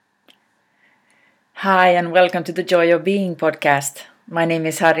Hi, and welcome to the Joy of Being podcast. My name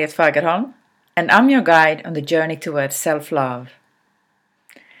is Harriet Fagerholm, and I'm your guide on the journey towards self love.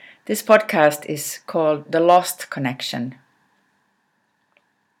 This podcast is called The Lost Connection.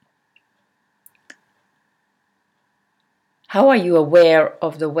 How are you aware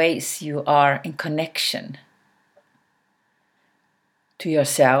of the ways you are in connection to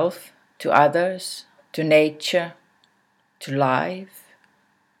yourself, to others, to nature, to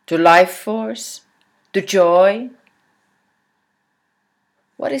life force, to joy?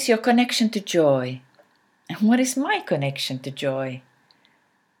 What is your connection to joy? And what is my connection to joy?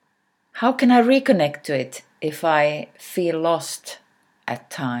 How can I reconnect to it if I feel lost at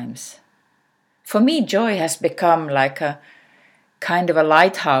times? For me, joy has become like a kind of a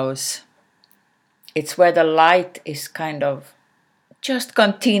lighthouse. It's where the light is kind of just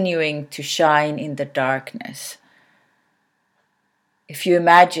continuing to shine in the darkness. If you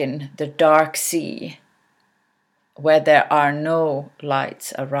imagine the dark sea, where there are no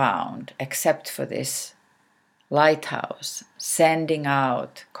lights around except for this lighthouse, sending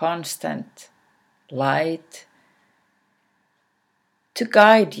out constant light to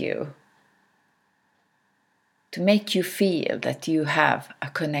guide you, to make you feel that you have a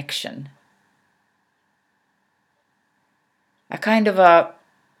connection. A kind of a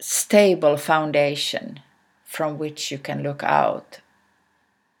stable foundation from which you can look out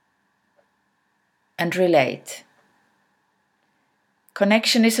and relate.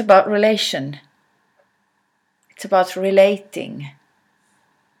 Connection is about relation. It's about relating.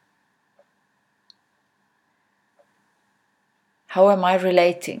 How am I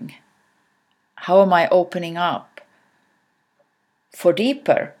relating? How am I opening up for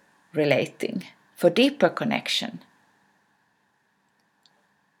deeper relating, for deeper connection?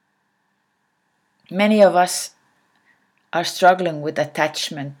 Many of us are struggling with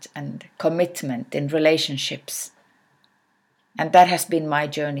attachment and commitment in relationships, and that has been my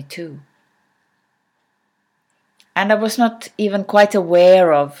journey too. And I was not even quite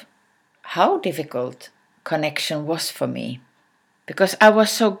aware of how difficult connection was for me, because I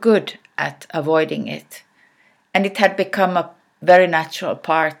was so good at avoiding it, and it had become a very natural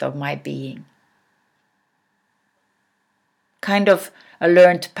part of my being. Kind of a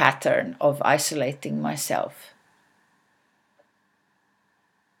learned pattern of isolating myself.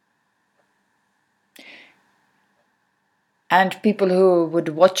 And people who would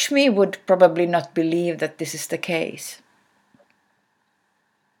watch me would probably not believe that this is the case.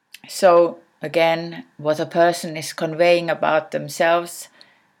 So, again, what a person is conveying about themselves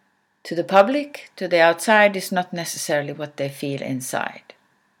to the public, to the outside, is not necessarily what they feel inside.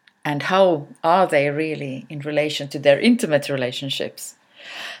 And how are they really in relation to their intimate relationships?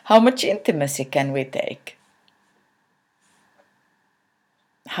 How much intimacy can we take?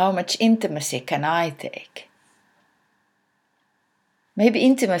 How much intimacy can I take? Maybe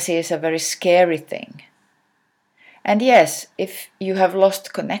intimacy is a very scary thing. And yes, if you have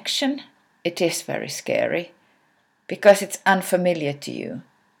lost connection, it is very scary because it's unfamiliar to you.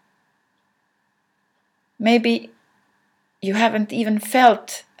 Maybe you haven't even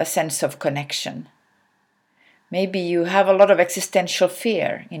felt a sense of connection. Maybe you have a lot of existential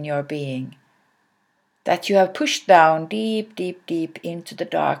fear in your being that you have pushed down deep, deep, deep into the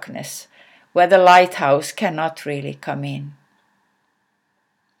darkness where the lighthouse cannot really come in.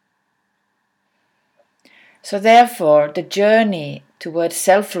 So therefore, the journey towards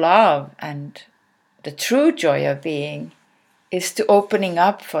self-love and the true joy of being is to opening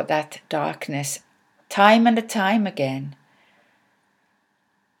up for that darkness time and time again.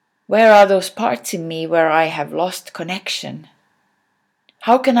 Where are those parts in me where I have lost connection?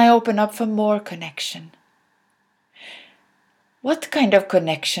 How can I open up for more connection? What kind of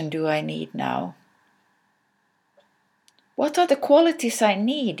connection do I need now? What are the qualities I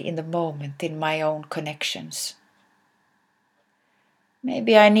need in the moment in my own connections?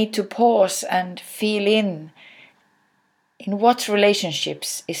 Maybe I need to pause and feel in what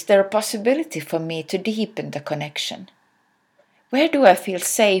relationships is there a possibility for me to deepen the connection? Where do I feel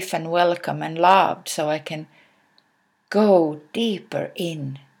safe and welcome and loved so I can go deeper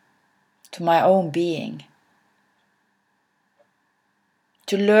in to my own being?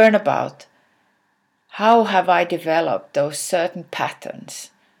 To learn about how have I developed those certain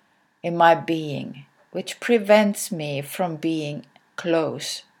patterns in my being which prevents me from being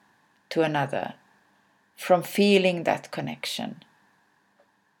close to another, from feeling that connection,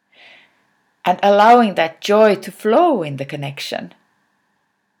 and allowing that joy to flow in the connection.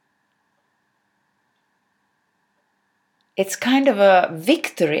 It's kind of a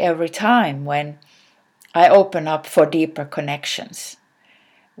victory every time when I open up for deeper connections.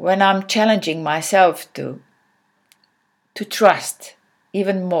 when I'm challenging myself to trust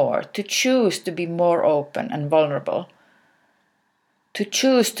even more, to choose to be more open and vulnerable, to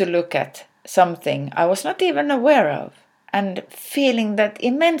choose to look at something I was not even aware of, and feeling that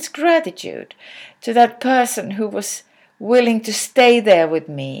immense gratitude to that person who was willing to stay there with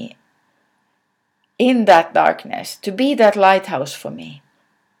me in that darkness, to be that lighthouse for me.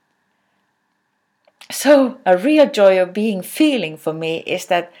 So a real joy of being feeling for me is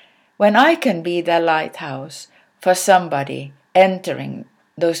that when I can be the lighthouse for somebody entering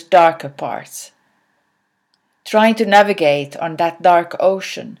those darker parts, trying to navigate on that dark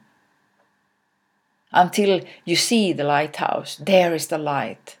ocean until you see the lighthouse. There is the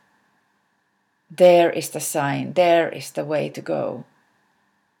light. There is the sign. There is the way to go.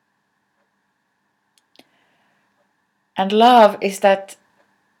 And love is that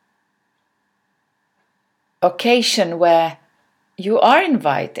occasion where you are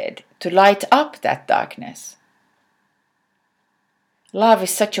invited to light up that darkness. Love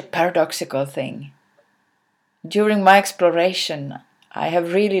is such a paradoxical thing. During my exploration, I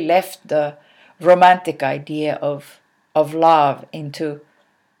have really left the romantic idea of love into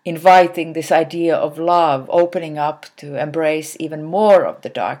inviting this idea of love, opening up to embrace even more of the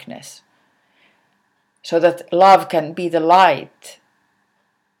darkness, so that love can be the light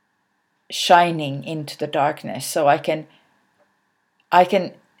shining into the darkness. So I can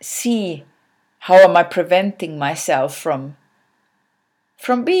see how am I preventing myself from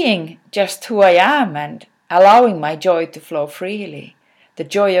being just who I am and allowing my joy to flow freely, the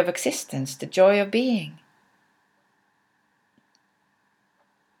joy of existence, the joy of being.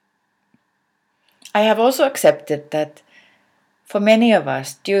 I have also accepted that for many of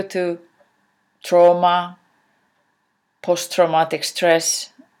us, due to trauma, post-traumatic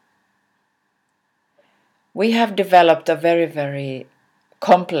stress, we have developed a very, very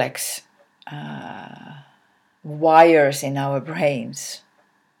complex wires in our brains.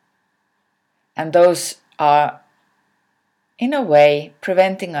 And those are, in a way,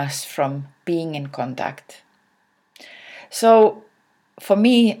 preventing us from being in contact. So, for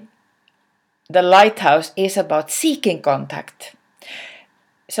me, the lighthouse is about seeking contact.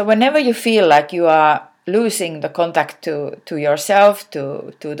 So whenever you feel like you are losing the contact to yourself,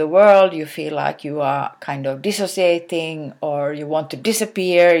 to the world, you feel like you are kind of dissociating, or you want to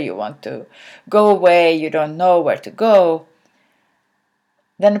disappear, you want to go away, you don't know where to go,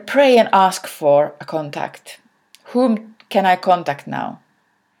 then pray and ask for a contact. Whom can I contact now?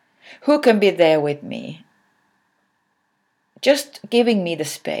 Who can be there with me? Just giving me the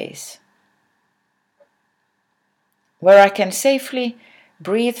space where I can safely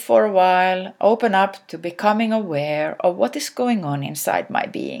breathe for a while, open up to becoming aware of what is going on inside my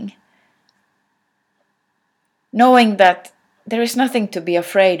being. Knowing that there is nothing to be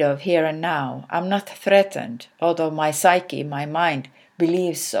afraid of here and now. I'm not threatened, although my psyche, my mind,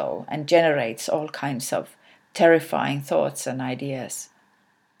 believes so and generates all kinds of terrifying thoughts and ideas.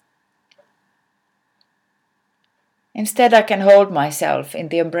 Instead, I can hold myself in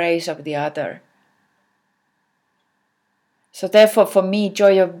the embrace of the other. So therefore, for me,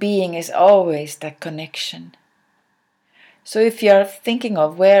 joy of being is always that connection. So if you're thinking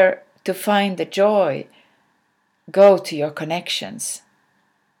of where to find the joy, go to your connections.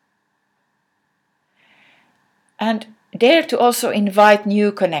 And dare to also invite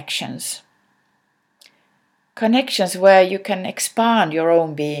new connections. Connections where you can expand your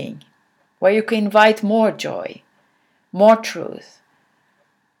own being, where you can invite more joy, more truth,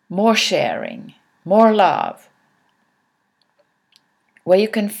 more sharing, more love, where you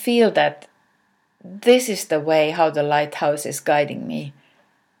can feel that this is the way how the lighthouse is guiding me.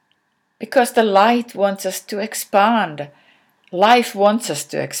 Because the light wants us to expand. Life wants us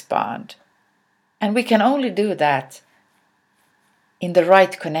to expand. And we can only do that in the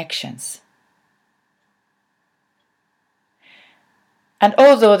right connections. And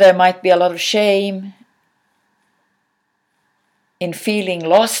although there might be a lot of shame in feeling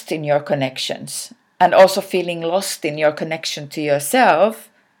lost in your connections, and also feeling lost in your connection to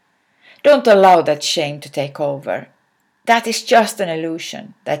yourself, don't allow that shame to take over. That is just an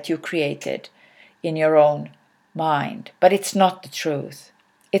illusion that you created in your own mind, but it's not the truth.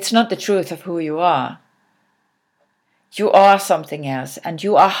 It's not the truth of who you are. You are something else, and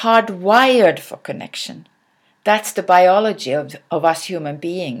you are hardwired for connection. That's the biology of us human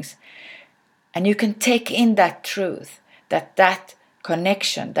beings. And you can take in that truth, that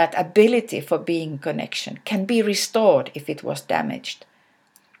connection, that ability for being connection can be restored if it was damaged.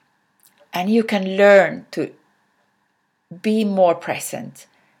 And you can learn to be more present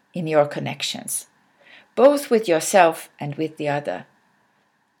in your connections, both with yourself and with the other.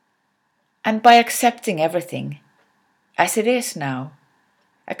 And by accepting everything as it is now,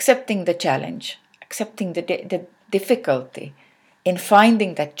 accepting the challenge, accepting the difficulty in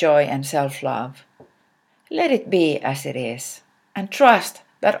finding that joy and self-love, let it be as it is and trust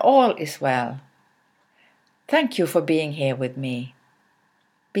that all is well. Thank you for being here with me.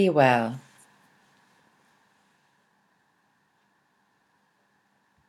 Be well.